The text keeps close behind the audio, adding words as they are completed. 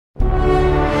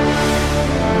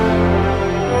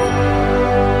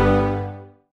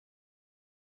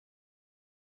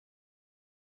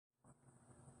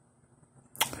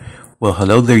Well,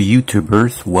 hello there,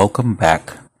 YouTubers. Welcome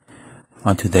back.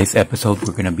 On today's episode,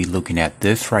 we're going to be looking at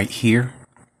this right here.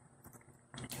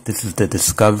 This is the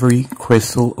Discovery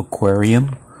Crystal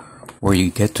Aquarium, where you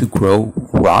get to grow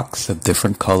rocks of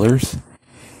different colors,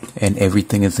 and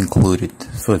everything is included.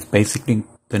 So it's basically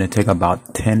going to take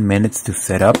about 10 minutes to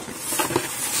set up,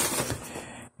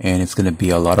 and it's going to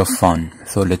be a lot of fun.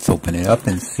 So let's open it up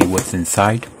and see what's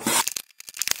inside.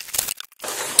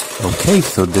 Okay,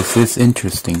 so this is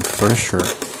interesting for sure.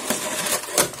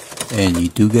 And you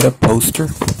do get a poster,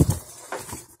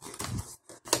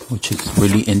 which is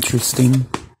really interesting.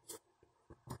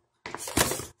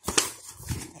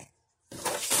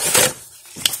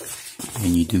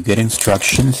 And you do get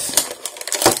instructions.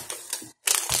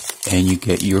 And you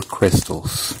get your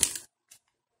crystals.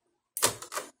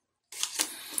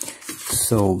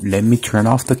 So let me turn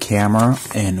off the camera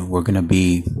and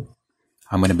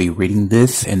I'm going to be reading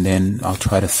this, and then I'll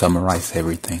try to summarize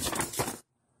everything.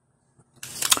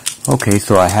 Okay,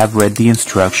 so I have read the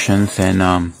instructions,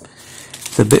 and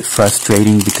it's a bit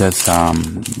frustrating because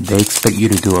they expect you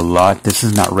to do a lot. This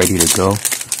is not ready to go.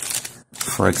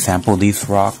 For example, these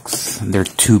rocks, they're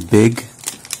too big.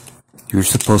 You're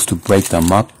supposed to break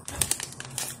them up.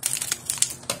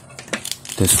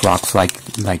 This rock's like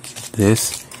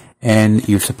this, and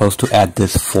you're supposed to add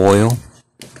this foil.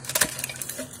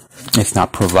 It's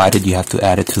not provided. You have to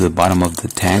add it to the bottom of the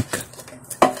tank.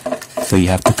 So you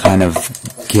have to kind of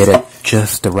get it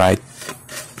just the right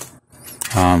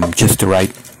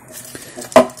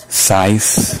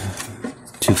size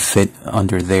to fit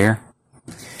under there.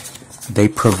 They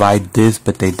provide this,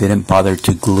 but they didn't bother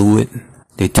to glue it.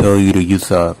 They tell you to use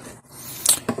a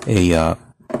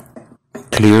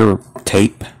clear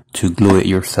tape to glue it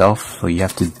yourself. So you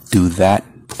have to do that.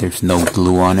 There's no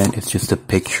glue on it. It's just a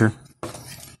picture.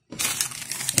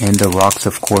 And the rocks,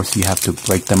 of course, you have to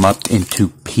break them up into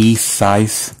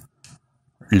pea-size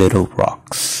little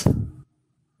rocks.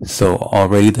 So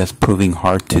already that's proving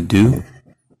hard to do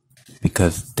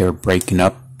because they're breaking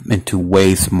up into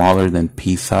way smaller than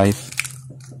pea-size.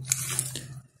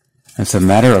 As a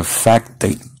matter of fact,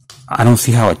 I don't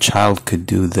see how a child could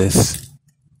do this.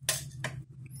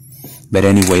 But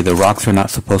anyway, the rocks are not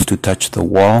supposed to touch the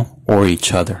wall or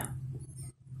each other.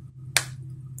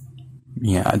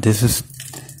 Yeah, this is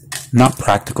not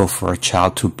practical for a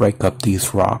child to break up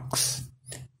these rocks.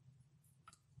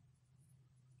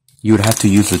 You would have to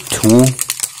use a tool.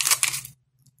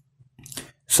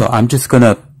 So I'm just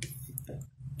gonna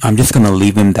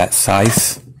leave him that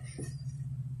size.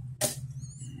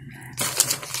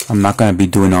 I'm not gonna be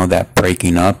doing all that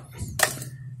breaking up.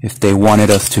 If they wanted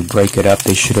us to break it up,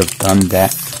 they should have done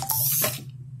that.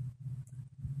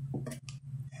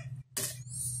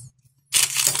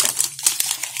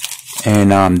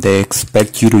 And they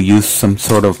expect you to use some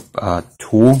sort of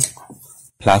tool,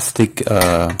 plastic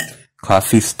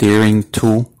coffee stirring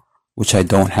tool, which I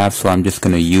don't have, so I'm just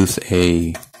going to use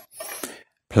a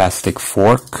plastic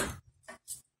fork.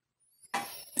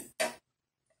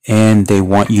 And they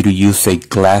want you to use a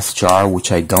glass jar,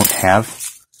 which I don't have.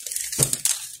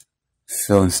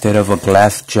 So instead of a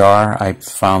glass jar, I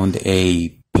found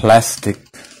a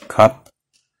plastic cup,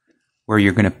 where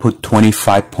you're going to put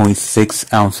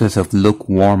 25.6 ounces of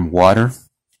lukewarm water.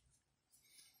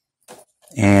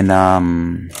 And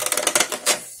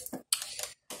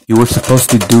you were supposed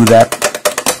to do that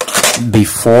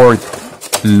before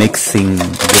mixing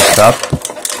this up.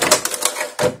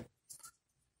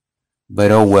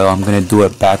 But oh well, I'm going to do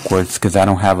it backwards because I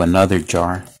don't have another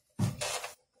jar.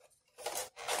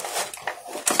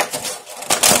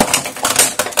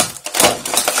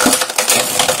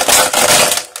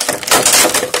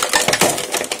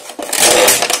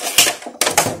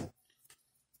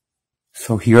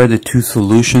 So here are the two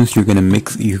solutions you're gonna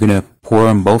mix. You're gonna pour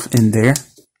them both in there.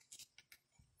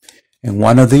 And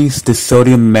one of these, the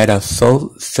sodium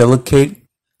metasilicate,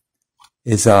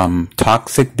 is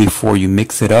toxic before you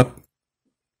mix it up.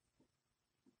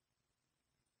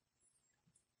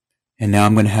 And now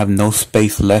I'm gonna have no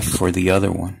space left for the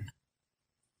other one.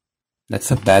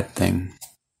 That's a bad thing.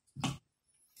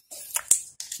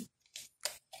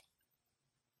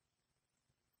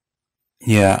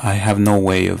 Yeah, I have no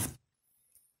way of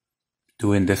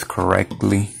doing this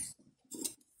correctly.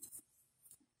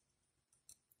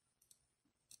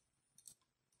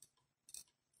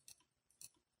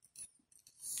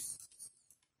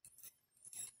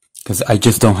 Because I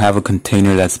just don't have a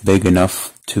container that's big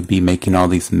enough to be making all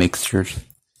these mixtures.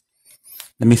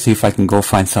 Let me see if I can go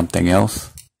find something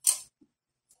else.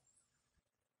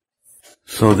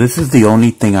 So this is the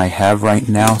only thing I have right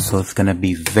now, so it's going to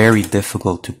be very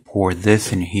difficult to pour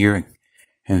this in here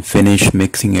and finish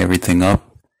mixing everything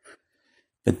up.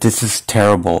 But this is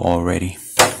terrible already.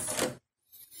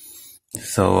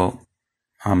 So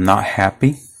I'm not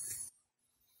happy.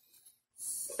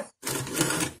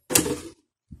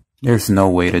 There's no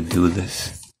way to do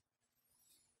this.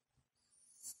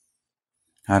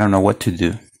 I don't know what to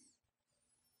do.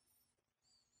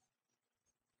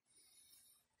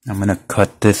 I'm gonna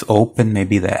cut this open,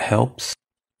 maybe that helps.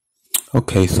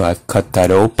 Okay, so I've cut that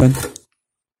open.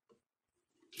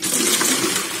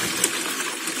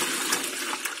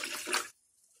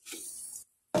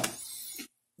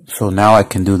 So now I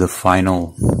can do the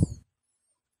final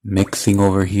mixing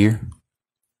over here.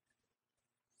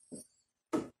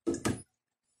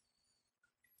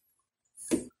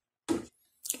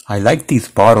 I like these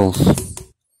bottles.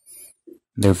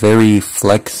 They're very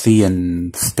flexy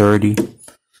and sturdy.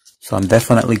 So I'm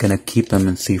definitely gonna keep them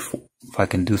and see if I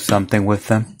can do something with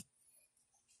them.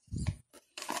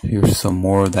 Here's some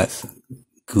more of that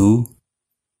goo.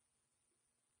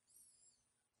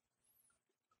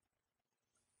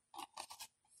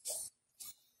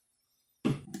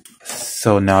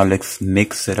 So now let's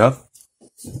mix it up.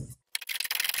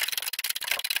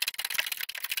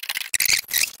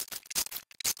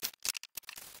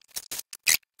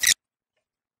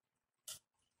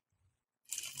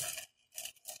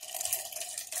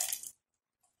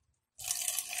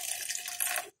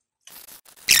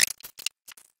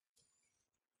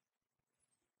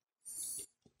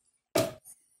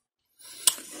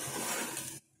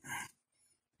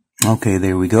 Okay,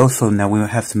 there we go. So now we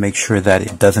have to make sure that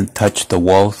it doesn't touch the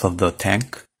walls of the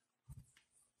tank.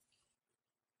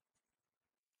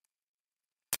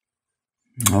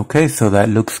 Okay, so that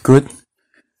looks good.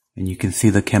 And you can see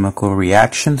the chemical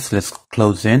reactions. Let's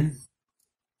close in.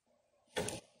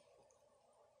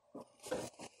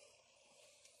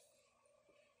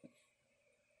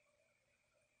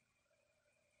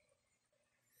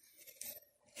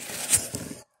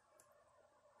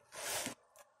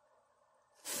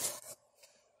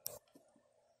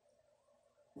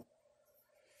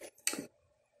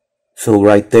 So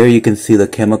right there you can see the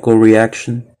chemical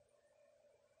reaction.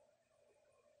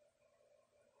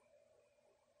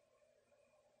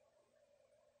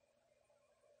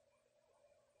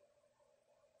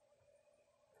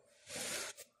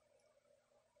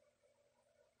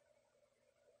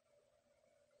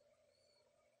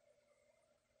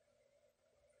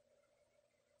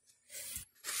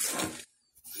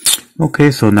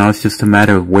 Okay, so now it's just a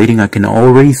matter of waiting. I can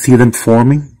already see them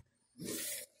forming.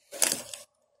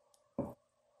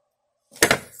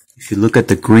 If you look at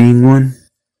the green one,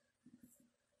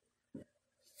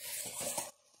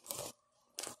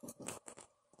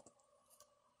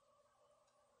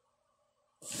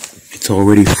 it's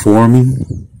already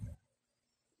forming.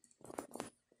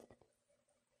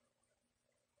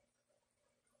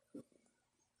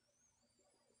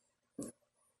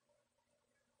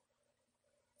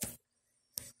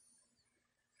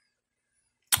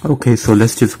 Okay, so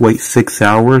let's just wait 6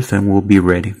 hours and we'll be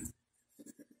ready.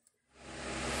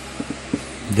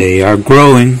 They are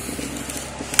growing.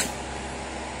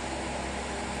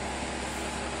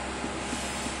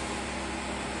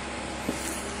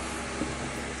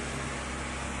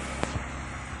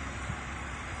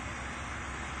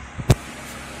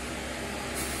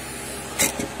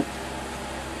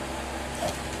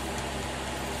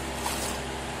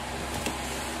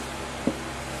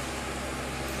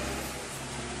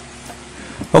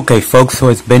 Okay folks, so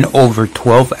it's been over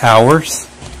 12 hours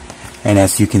and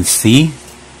as you can see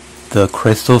the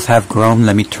crystals have grown.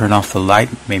 Let me turn off the light,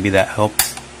 maybe that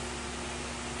helps.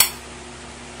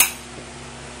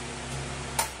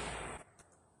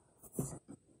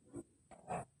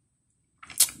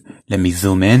 Let me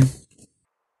zoom in.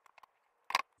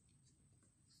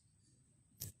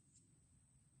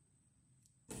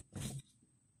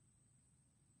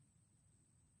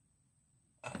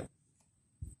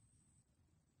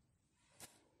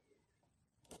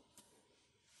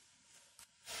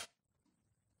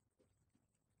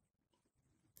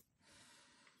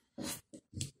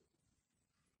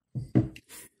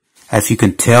 As you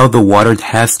can tell, the water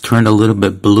has turned a little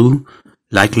bit blue,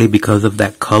 likely because of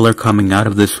that color coming out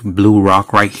of this blue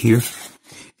rock right here.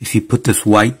 If you put this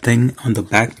white thing on the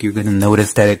back, you're going to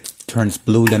notice that it turns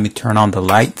blue. Let me turn on the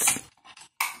lights.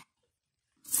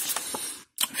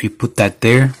 If you put that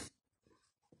there,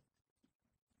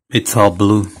 it's all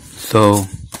blue. So,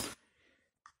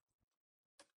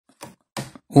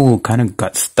 ooh, kind of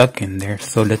got stuck in there.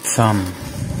 So let's,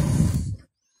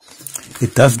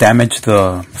 it does damage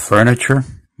the furniture,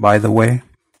 by the way.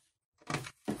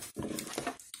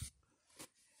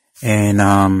 And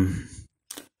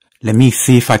let me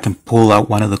see if I can pull out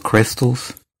one of the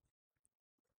crystals.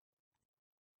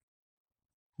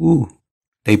 Ooh,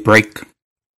 they break.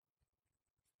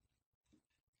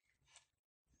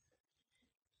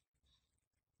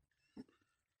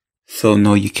 So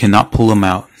no, you cannot pull them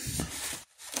out.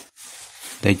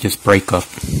 They just break up.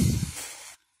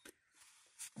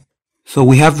 So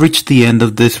we have reached the end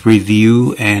of this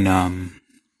review, and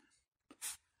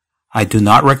I do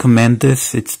not recommend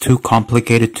this. It's too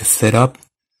complicated to set up.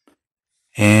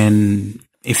 And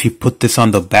if you put this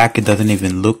on the back, it doesn't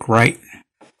even look right.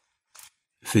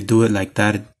 If you do it like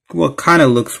that, it kind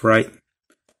of looks right.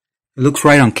 It looks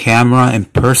right on camera. In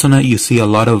person, you see a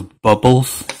lot of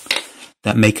bubbles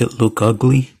that make it look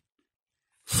ugly.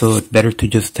 So it's better to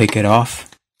just take it off.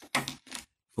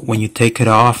 But when you take it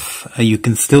off, you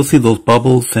can still see those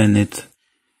bubbles, and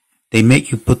they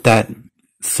make you put that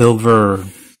silver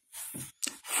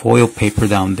foil paper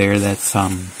down there that's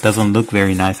doesn't look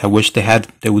very nice. I wish they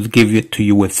would give it to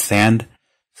you with sand,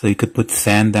 so you could put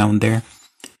sand down there.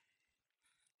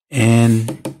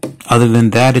 And other than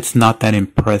that, it's not that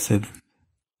impressive.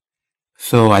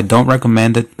 So I don't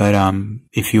recommend it, but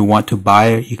if you want to buy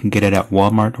it, you can get it at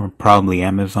Walmart or probably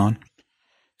Amazon.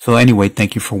 So anyway,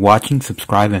 thank you for watching,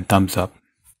 subscribe, and thumbs up.